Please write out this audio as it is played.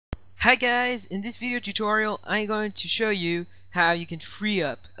Hi guys, in this video tutorial I'm going to show you how you can free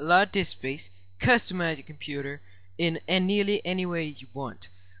up a lot of disk space, customize your computer in nearly any way you want.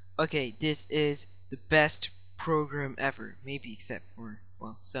 Okay, this is the best program ever, maybe except for,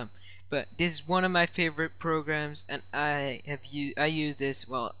 well, some, but this is one of my favorite programs, and I use this,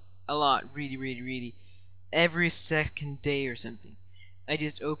 well, a lot, really every second day or something. I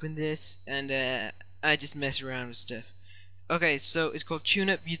just open this and I just mess around with stuff. Okay, so it's called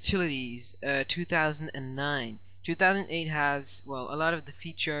TuneUp Utilities, 2009. 2008 has, well, a lot of the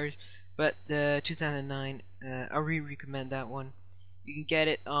features, but the 2009, I really recommend that one. You can get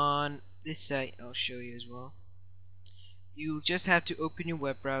it on this site. I'll show you as well. You just have to open your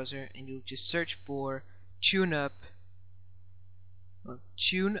web browser and you'll just search for TuneUp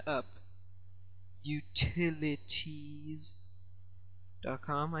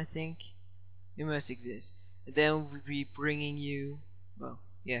Utilities.com. I think it must exist. And then we'll be bringing you, well,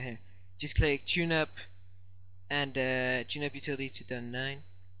 yeah, here. Just click TuneUp and TuneUp Utility 2009.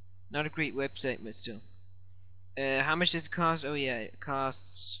 Not a great website, but still. How much does it cost? Oh yeah, it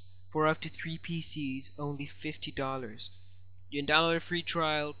costs for up to 3 PCs only $50. You can download a free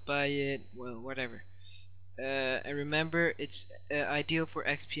trial, buy it, well, whatever. And remember, it's ideal for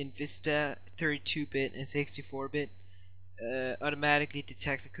XP and Vista, 32-bit and 64-bit. Automatically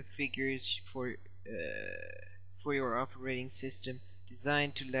detects and configures for your operating system,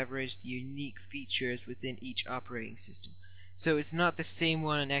 designed to leverage the unique features within each operating system. So it's not the same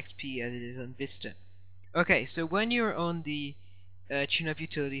one on XP as it is on Vista. Okay, so when you're on the TuneUp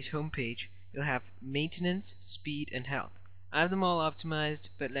Utilities homepage, you'll have maintenance, speed, and health. I have them all optimized,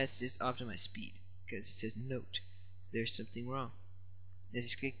 but let's just optimize speed because it says note. There's something wrong. Let's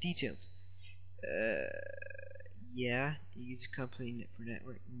just click details. Yeah, you use a company for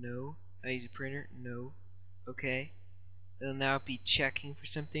network. No. I use a printer. No. Okay. It'll now be checking for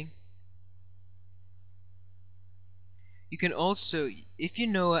something. You can also, if you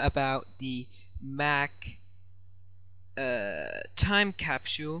know about the Mac time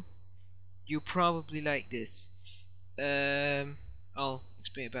capsule, you'll probably like this. I'll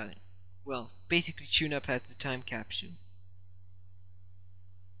explain about it. Well, basically TuneUp has the time capsule.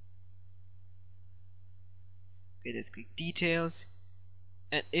 Okay, let's click details,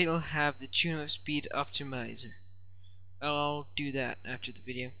 and it'll have the TuneUp speed optimizer. I'll do that after the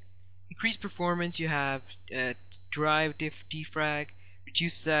video. Increased performance, you have drive defrag,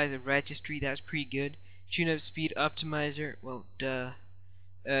 reduce size of registry, that's pretty good. TuneUp speed optimizer, well,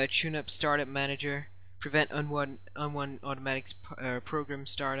 TuneUp startup manager, prevent unwanted automatic program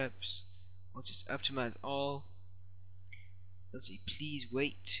startups. I'll just optimize all. Let's see, please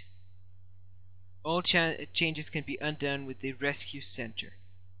wait. All changes can be undone with the rescue center.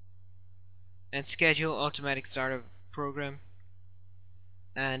 And schedule automatic startup program.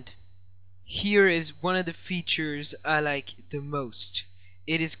 And here is one of the features I like the most.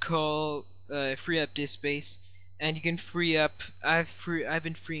 It is called free up disk space, and you can free up. I've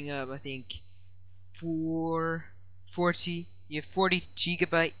been freeing up, I think, 40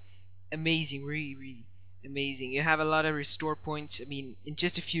 gigabyte. Amazing, really amazing. You have a lot of restore points. I mean, in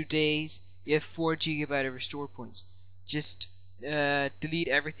just a few days you have 4 gigabyte of restore points. Just delete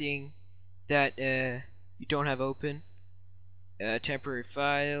everything that you don't have open. Temporary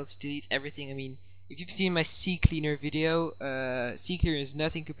files, delete everything. I mean, if you've seen my CCleaner video, CCleaner is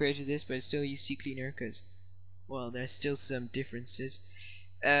nothing compared to this, but I still use CCleaner because, well, there's still some differences.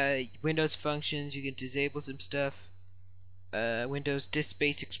 Windows functions, you can disable some stuff. Windows Disk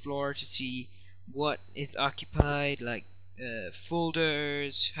Space Explorer to see what is occupied, like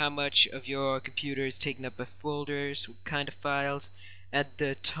folders, how much of your computer is taken up by folders, what kind of files, at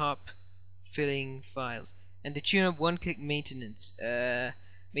the top filling files. And the TuneUp one-click maintenance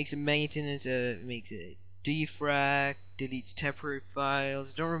makes a maintenance, makes a defrag, deletes temporary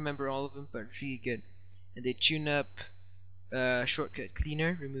files. I don't remember all of them, but it's really good. And the TuneUp shortcut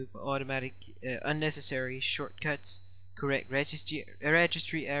cleaner, remove automatic unnecessary shortcuts, correct registry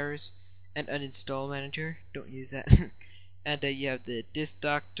errors, and uninstall manager. Don't use that. And you have the disk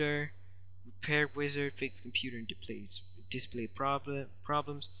doctor, repair wizard, fix computer and display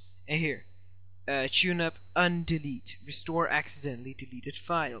problems. And here, TuneUp undelete, restore accidentally deleted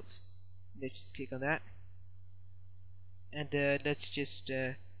files. Let's just click on that, and let's just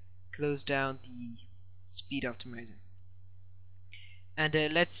close down the speed optimizer. And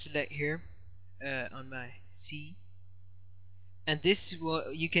let's select here on my C. And this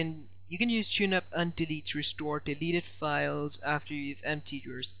you can use TuneUp undelete to restore deleted files after you've emptied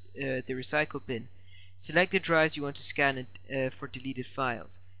your the recycle bin. Select the drives you want to scan for deleted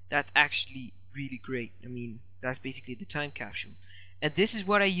files. That's actually really great. I mean, that's basically the time capsule. And this is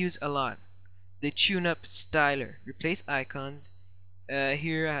what I use a lot. The TuneUp styler. Replace icons.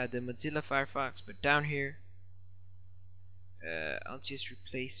 Here I had the Mozilla Firefox, but down here I'll just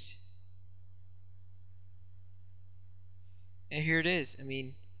replace. And here it is. I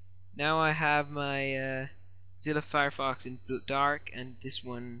mean, now I have my Mozilla Firefox in dark, and this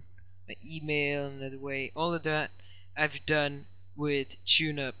one, my email another way. All of that I've done with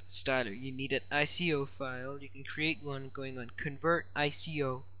TuneUp styler. You need an ICO file. You can create one going on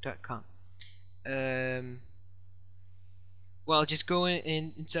convertico.com. Well, just go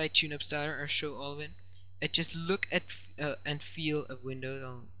inside TuneUp styler. I'll show all of it. And just look at and feel of Windows.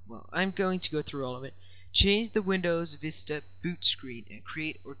 Well, I'm going to go through all of it. Change the Windows Vista boot screen and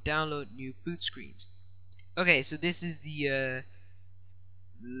create or download new boot screens. Okay, so this is the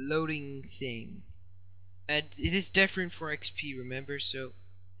loading thing. And it is different for XP, remember, so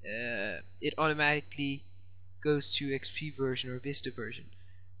it automatically goes to XP version or Vista version.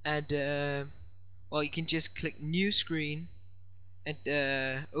 And well, you can just click new screen and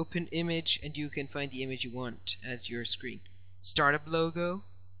open image, and you can find the image you want as your screen. Startup logo,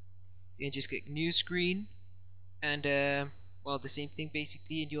 you can just click new screen, and well, the same thing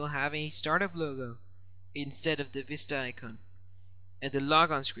basically, and you'll have a startup logo instead of the Vista icon. And the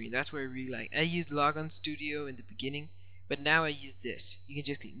logon screen, that's what I really like. I used Logon Studio in the beginning, but now I use this. You can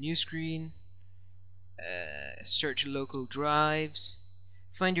just click new screen, search local drives,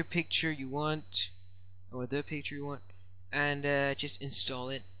 find your picture you want, or the picture you want, and just install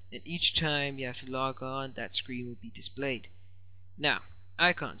it. And each time you have to log on, that screen will be displayed. Now,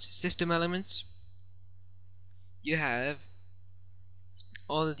 icons, system elements. You have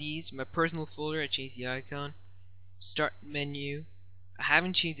all of these. My personal folder, I changed the icon. Start menu. I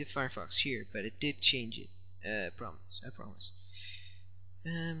haven't changed the Firefox here, but it did change it. I promise.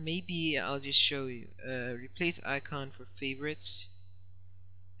 Maybe I'll just show you. Replace icon for favorites.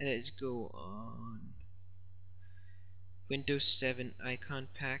 And let's go on Windows 7 icon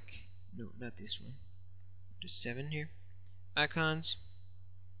pack. No, not this one. Windows 7 here. Icons.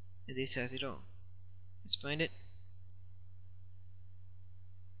 And this has it all. Let's find it.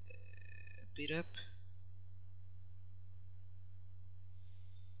 Update up.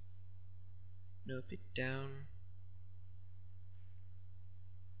 Nope, it down.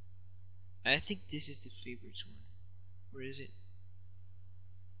 I think this is the favorites one. Where is it?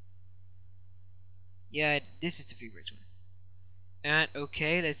 Yeah, this is the favorites one. And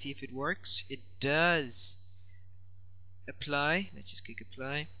okay, let's see if it works. It does. Apply. Let's just click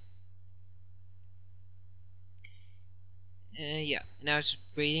apply. Yeah, now it's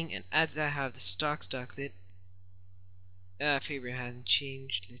waiting, and as I have the stock lit, favorite hasn't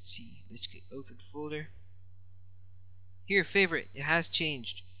changed. Let's see. Let's click open folder. Here, favorite. It has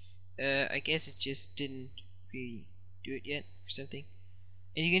changed. I guess it just didn't really do it yet or something.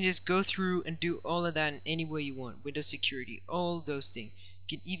 And you can just go through and do all of that in any way you want. Windows security, all those things.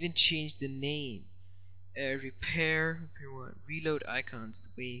 You can even change the name. Repair what? Reload icons the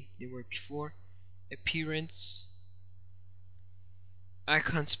way they were before. Appearance.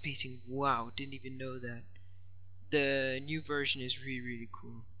 Icon spacing. Wow, didn't even know that. The new version is really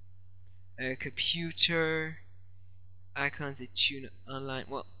cool. Computer. Icons that tune online.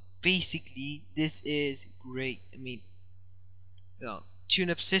 Well, basically, this is great. I mean, well, tune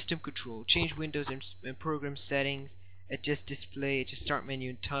up system control, change Windows and program settings, adjust display, adjust start menu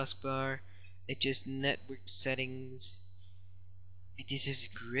and taskbar, adjust network settings. This is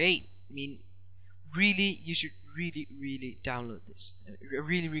great. I mean, really, you should really download this. I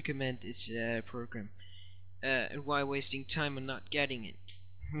really recommend this program. And why wasting time on not getting it?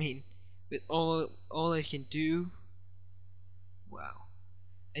 I mean, with all I can do, wow,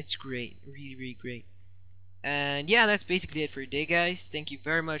 it's great, really great. And yeah, that's basically it for today, guys. Thank you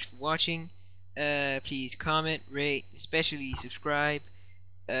very much for watching. Please comment, rate, especially subscribe.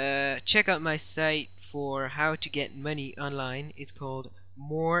 Check out my site for how to get money online. It's called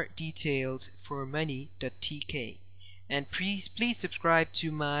moredetailsformoney.tk. And please subscribe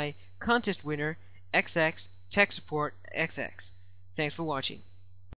to my contest winner, XX Tech Support XX. Thanks for watching.